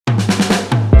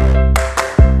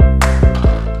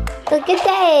Good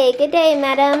day. Good day,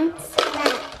 madam.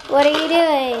 What are you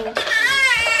doing?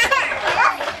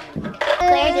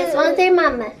 Claire just wants her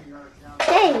mama.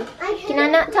 Hey, can I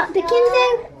not talk to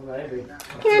Kinzo?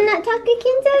 Can I not talk to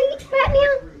Kinzo right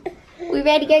now? We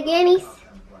ready to go, Gannies?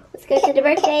 Let's go to the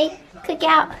birthday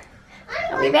cookout.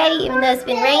 Are we ready? Even though it's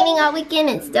been raining all weekend,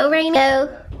 it's still raining.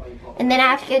 And then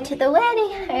I have to go to the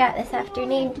wedding I got this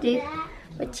afternoon to do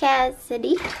with Chaz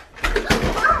City.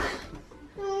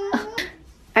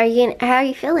 How are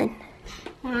you feeling?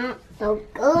 So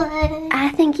good. I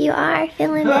think you are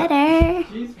feeling better.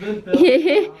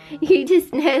 You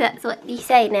just know that's what you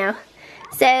say now.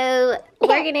 So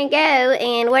we're gonna go,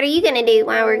 and what are you gonna do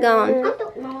while we're gone? I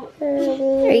don't know.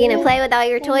 Are you gonna play with all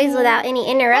your toys without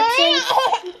any interruptions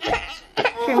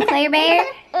from Claire Bear?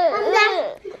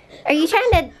 Are you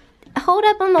trying to hold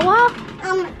up on the wall?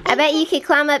 I bet you could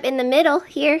climb up in the middle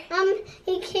here.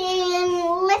 You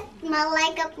can lift my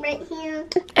leg up right here.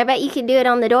 I bet you could do it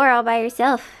on the door all by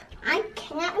yourself. I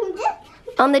can't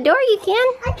lift. On the door you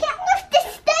can. I can't lift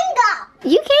this thing up.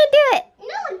 You can't do it.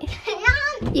 No, I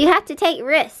can't. You have to take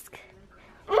risk.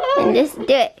 And just do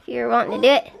it if you're wanting to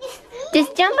do it.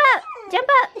 Just jump up. Jump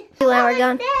up. While we're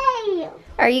gone.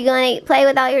 Are you going to play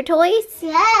with all your toys?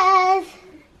 Yes.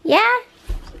 Yeah?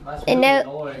 And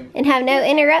have no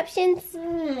interruptions?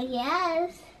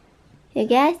 Yes. You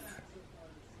guess?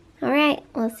 Alright,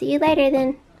 we'll see you later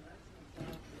then.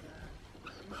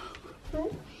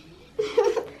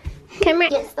 Come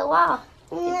right against the wall.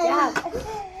 Good job.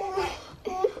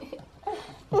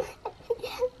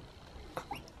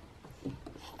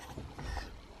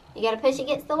 You gotta push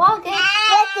against the wall, good.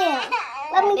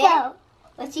 Let me go.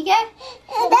 Let you go.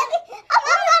 I'm gonna fall.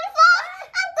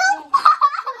 I'm gonna fall.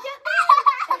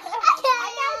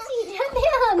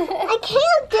 I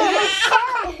can't do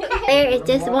it. Claire is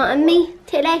just wanting me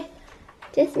today.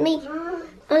 Just me.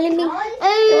 Only me. She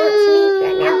wants me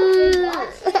right now.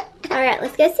 Alright,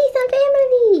 let's go see some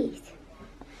families.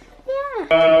 Yeah.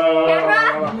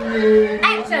 Camera!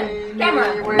 Action! Camera!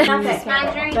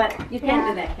 But you can't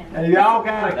do that, can you? Have y'all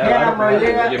got a camera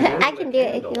yet? I can do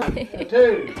it if you want.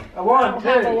 2. 1, 2.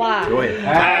 Go ahead.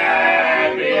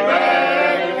 Happy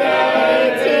birthday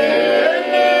to you.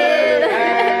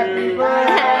 Happy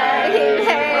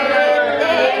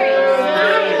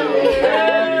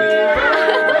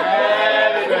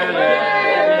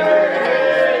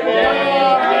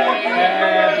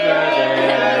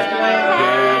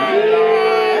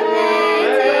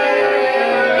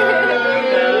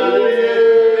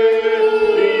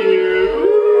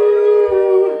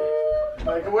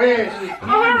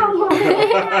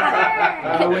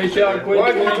I wish y'all quit.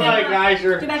 What's the like,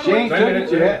 Nicer? She ain't took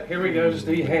it yet. Here we go. Just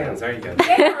do your hands. There you go.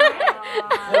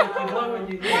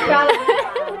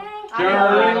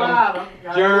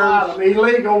 Germs.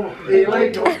 Illegal. No,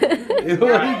 we're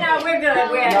good.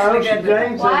 We're actually good.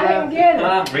 James said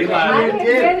that.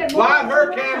 Relax. Fly her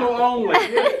candle only.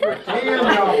 Pretend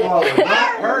y'all blowing.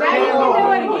 Her candle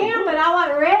only. But I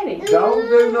wasn't ready. Don't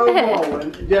do no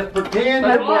blowing. Just pretend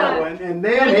you're blowing, and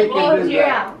then he can do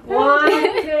that. 1,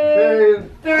 2, 2,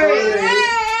 3.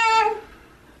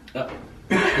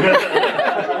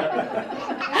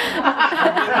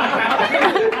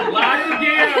 Light it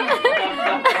again.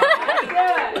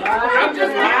 I'm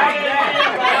just lying.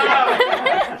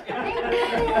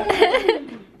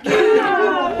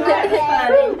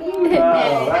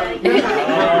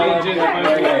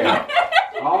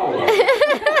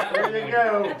 There you go.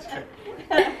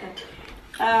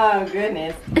 Oh,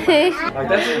 goodness. Like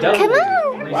that's double. Come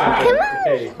on. Wow. Come on.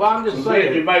 Okay. Well, I'm just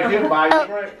saying, you make him bite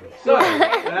straight. So, and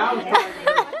I was trying to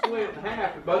split it in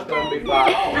half, and both of them be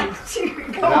fly off.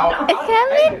 And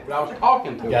I was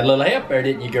talking to him. Got a little help there,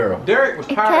 didn't you, girl? Derek was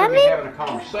tired of me having a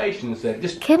conversation and said,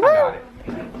 just Come I on. got it.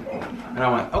 And I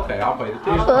went, okay, I'll pay the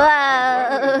tuition.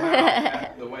 Whoa.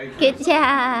 Good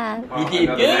job. You did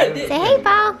good. Say hey,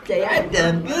 Paul. Say I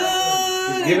done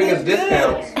good. He's giving us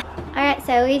discounts. Alright,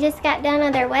 so we just got done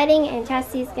with our wedding, and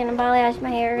Chastity's gonna balayage my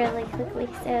hair really quickly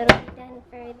so it'll be done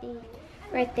for the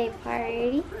birthday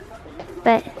party.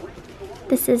 But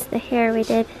this is the hair we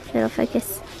did. It'll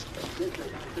focus.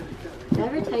 Did I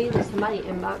ever tell you that somebody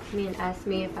inboxed me and asked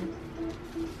me if I...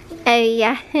 Oh,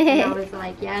 yeah. And I was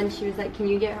like, yeah, and she was like, can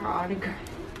you get her autograph?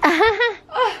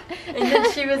 And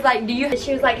then she was like,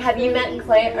 she was like, have you met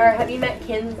Claire, or have you met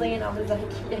Kinsley? And I was like,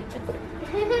 yeah.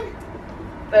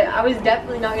 But I was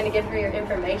definitely not going to give her your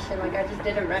information. Like, I just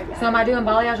didn't recognize. So am I doing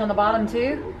balayage on the bottom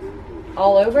too?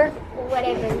 All over?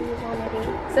 Whatever you want to do.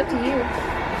 It's up to you.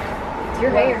 It's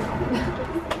your hair.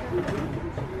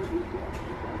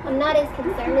 I'm not as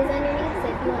concerned as underneath, so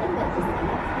if you want to put this thing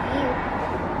up to you.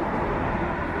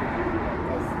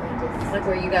 Like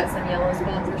where you got some yellow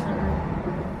spots or something.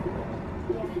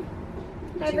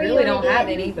 She really don't have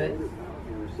any, but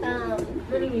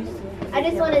I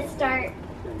just want to start.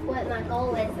 What my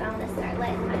goal is, I want to start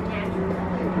letting my natural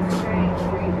colors dry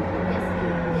through.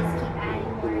 Just keep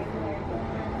adding more and more.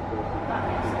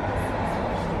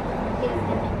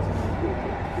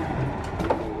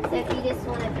 So if you just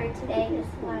want it for today,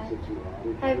 just like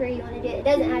however you want to do it. It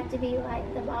doesn't have to be like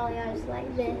the balayage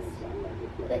like this,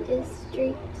 but just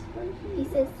streaked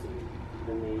pieces.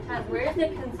 where's the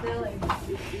concealer?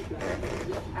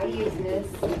 I use this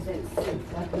because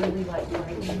it's like really like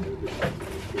brightening.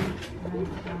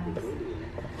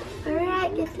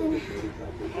 Alright, get the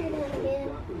hair done again.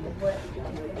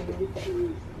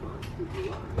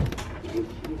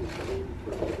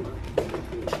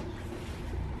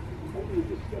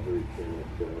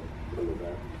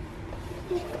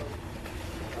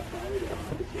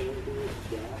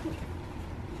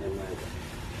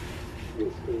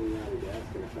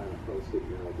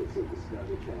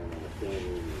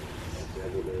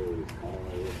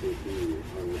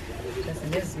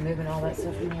 Justin is moving all that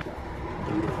stuff in here.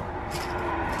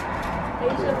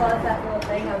 Asia loves that little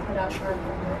thing I put out for her.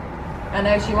 I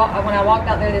know when I walked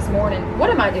out there this morning. What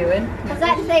am I doing? I was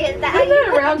about to say, is that how I'm you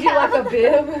not around you like a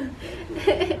bib.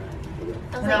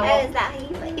 I was like, oh, is that how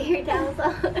you put your towels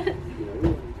on?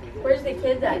 Where's the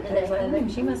kids at today?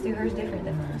 She must do hers different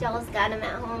than mine. Joel's got them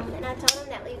at home, and I told him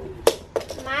that we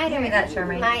might Give me that,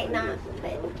 Charmaine. might not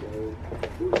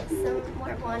put some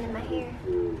more blonde in my hair.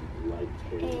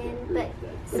 But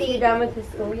Is he done with his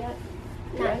school yet?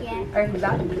 not yet. Or he's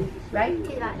about to be, right?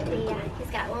 He's about to be, yeah.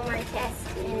 He's got one more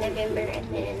test in November, and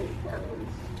then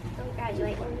he'll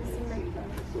graduate in December.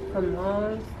 From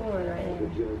law school right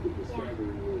now. Yeah.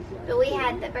 But we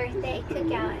had the birthday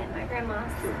cookout at my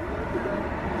grandma's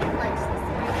at lunch this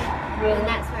morning. And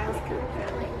that's where I was coming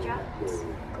from and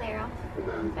dropped Claire off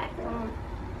back home.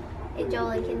 And Joel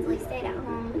and Kinsley stayed at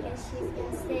home because she's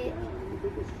been sick.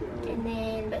 And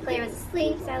then, but Claire was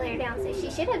asleep, so I let her down. So she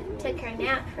should have took her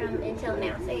nap from until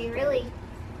now. So you really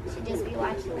should just be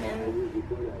watching them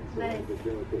both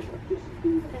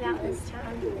about this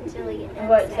time until we get done.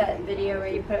 What's that video where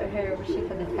you put her where she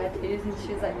put the tattoos and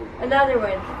she was like, another one.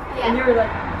 Yeah. And you were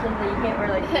like, Kinsley, you can't wear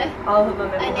like all of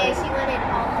them at I know, once. she wanted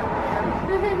all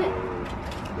of them.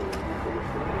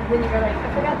 And then you were like,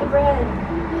 I forgot the bread.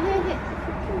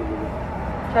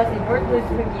 Trust me, Fort Blues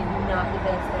cookies is not the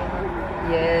best thing on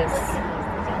earth. Yes.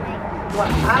 What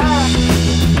cookies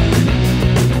did y'all make?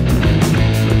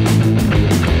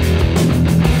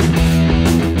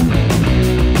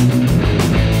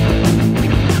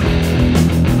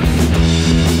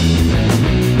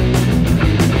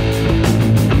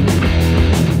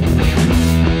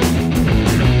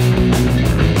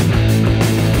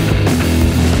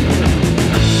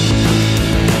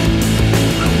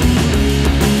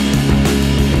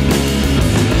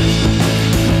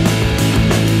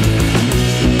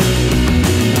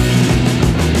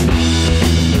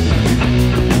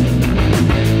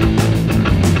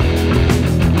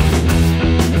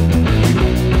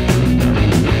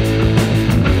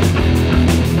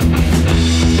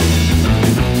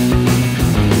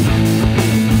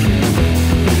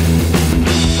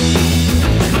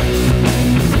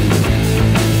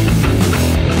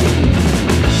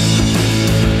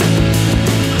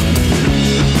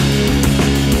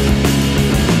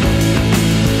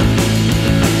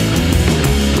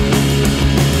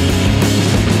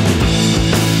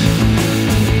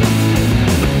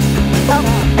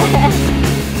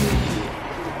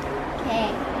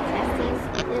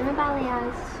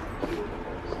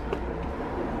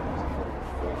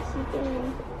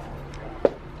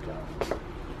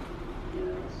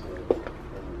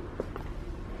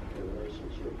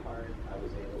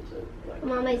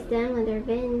 I'm almost done with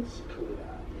Revenge.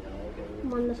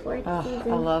 I'm on the 4th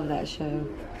season. I love that show.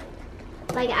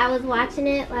 Like, I was watching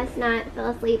it last night, fell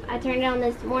asleep. I turned it on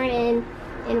this morning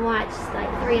and watched like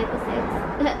 3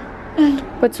 episodes.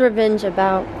 What's Revenge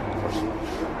about?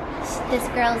 This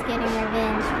girl's getting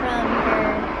revenge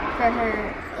for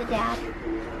her dad.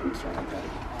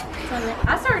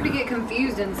 I started to get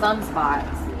confused in some spots.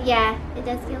 Yeah, it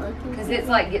does get a little confusing. Because it's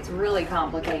like, gets really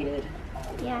complicated.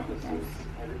 Yeah, it does.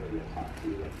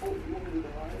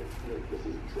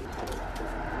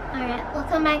 Alright, we'll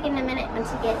come back in a minute when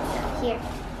she gets up here.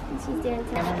 And she's doing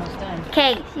something.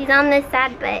 Okay, she's on this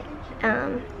side, but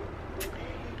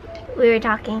we were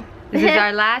talking. This is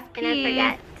our last piece. And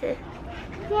I forgot to.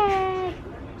 Yay!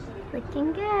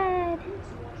 Looking good.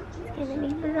 It's gonna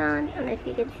be put on. I don't know if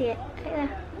you can see it.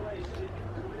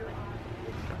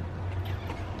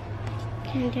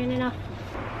 Can you turn it off?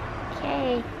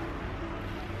 Okay.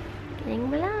 Getting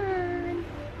blonde.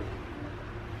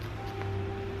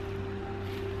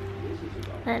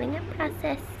 Learning a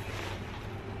process.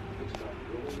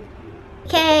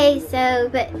 Okay, so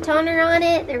put toner on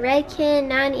it, the Redken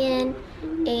 9N,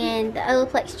 and the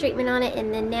Olaplex treatment on it,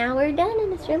 and then now we're done,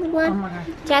 and it's really blonde.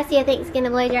 Chassie, I think, is gonna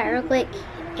blow dry it real quick,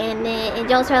 and then and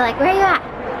Joel's probably like, "Where are you at?"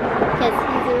 Because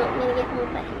he's gonna want me to get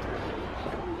home, but.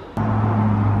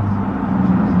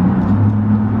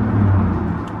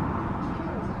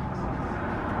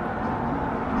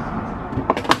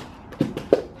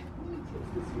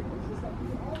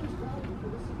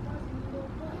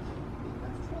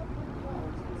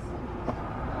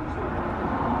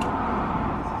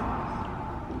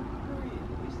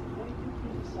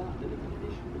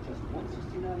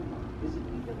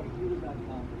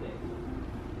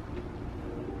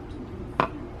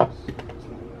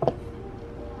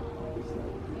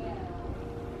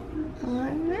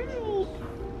 Alright.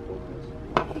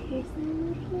 Here's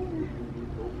some here.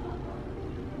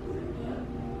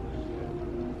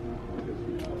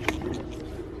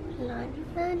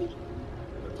 Lottie.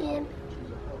 And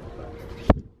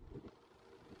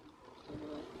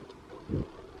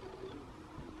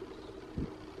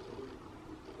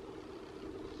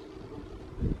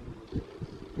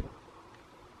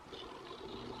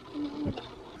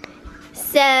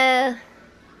so,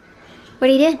 what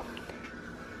are you doing?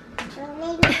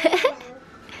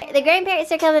 The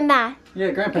grandparents are coming by.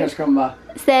 Yeah, grandparents coming by.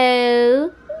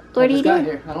 So, what are you doing?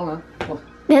 Here. I don't know. Well,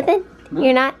 Nothing? No.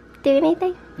 You're not doing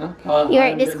anything? no. You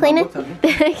aren't just cleaning?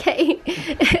 Okay.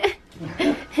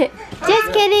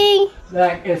 Just kidding.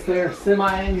 Zach, it's their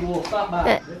semi-annual stop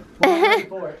by.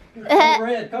 For it.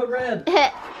 Code red.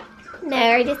 No,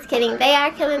 we're just kidding. They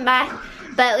are coming by.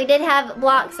 But we did have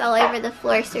blocks all over the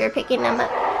floor, so we're picking them up.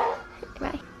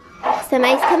 Right.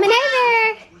 Somebody's coming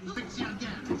over.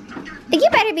 You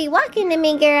better be walking to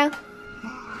me, girl.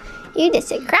 You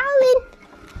just a crawling.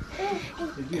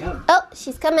 Oh,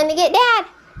 she's coming to get Dad.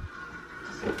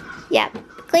 Yeah,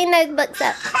 clean those books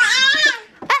up.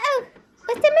 Uh-oh,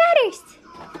 what's the matters?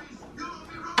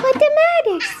 What the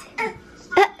matters?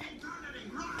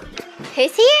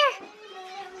 Who's here?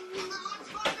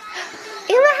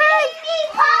 You a hug?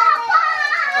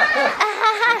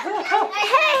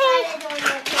 Hey.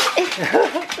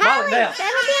 Molly,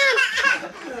 settle down.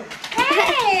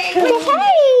 Hey!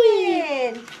 Hey!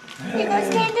 You gonna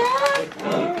stand up?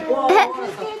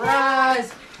 Surprise!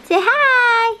 Say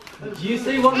hi! Did you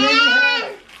see what Mimi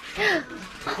had?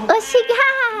 What she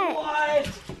got? What?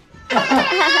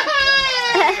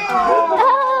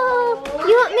 Oh,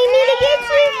 you want Mimi to get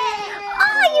you?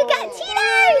 Oh, you got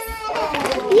Cheetos!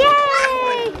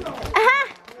 Yay!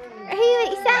 Are you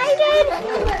excited?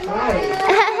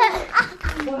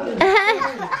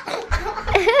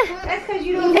 That's because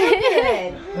you don't look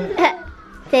good.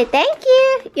 Say thank you.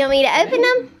 You want me to open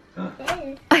them?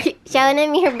 Are you showing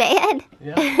them your bed?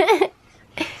 Yeah.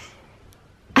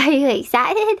 Are you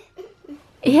excited?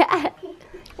 Yeah.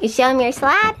 You show them your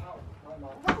slide?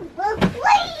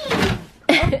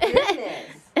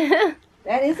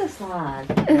 That is a slide.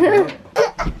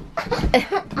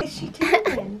 What's she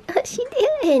doing? What's she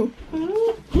doing?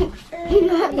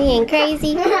 Being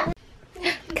crazy.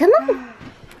 Come on.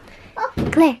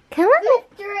 Claire, come on.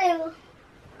 Through.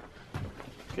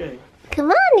 Okay.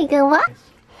 Come on, you can walk.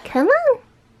 Come on.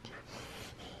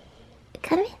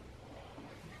 Come in.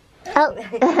 Oh.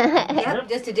 Yep,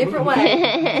 just a different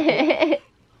way.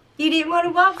 You didn't want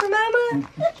to walk for Mama?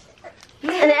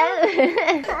 No.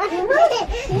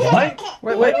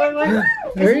 Wait.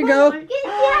 There you go. Good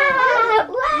job.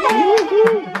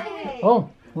 Wow.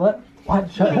 Oh,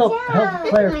 help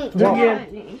Claire. Come on.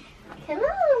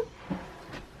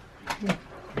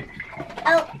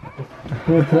 Oh.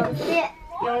 Sit.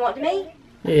 You want to walk to me?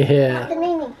 Yeah. To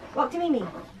Mimi. Walk to Mimi.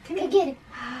 Go get her.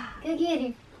 Go get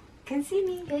her. Come see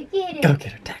me. Go get her. Go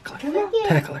get her. Tackle her. Come on.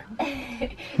 Tackle her.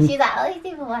 She's like, oh, these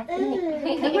people watching me.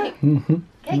 Mm-hmm.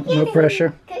 Go get No her.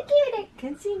 pressure. Go get her.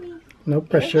 Come see me. No Go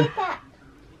pressure. get that.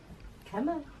 Come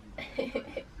on.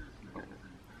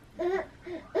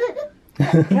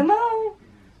 Come on.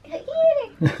 Go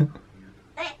get her.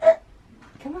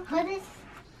 Come on. What is...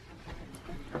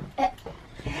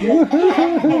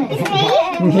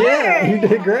 Yeah, you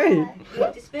did great. You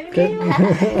want to spin Good. around?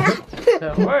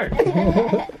 That worked.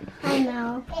 I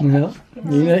know.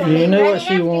 Yeah. You know what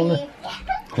she wanted.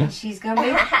 She's going to be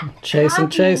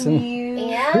Chasing. you.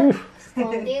 Yeah. Whew.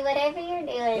 Gonna do whatever you're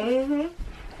doing.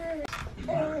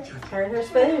 Turn her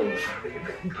spoon.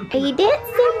 Are you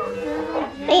dancing?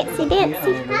 Fancy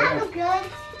dancy. That was good.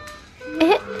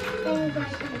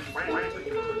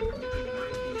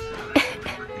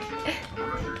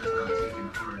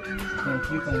 Thank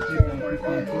you.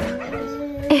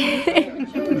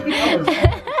 That was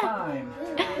time.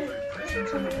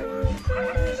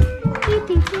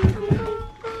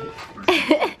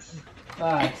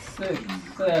 Five, 6,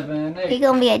 7, 8. You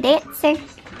gonna be a dancer?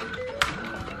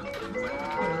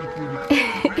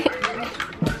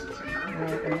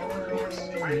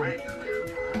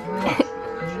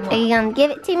 Are you gonna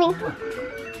give it to me?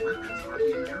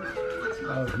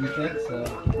 Oh, you think so?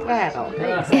 I don't think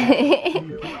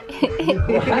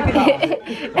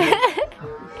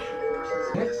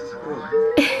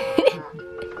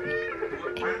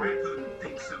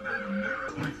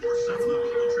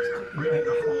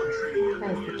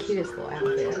That's the cutest little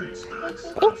outfit.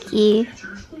 Thank you.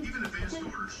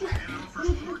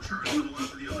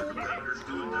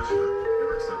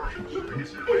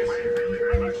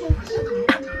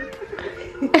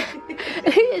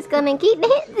 We're just gonna keep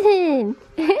dancing.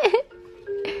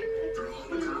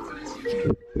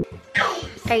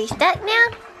 Are you stuck now?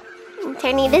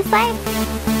 Turning this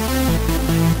way?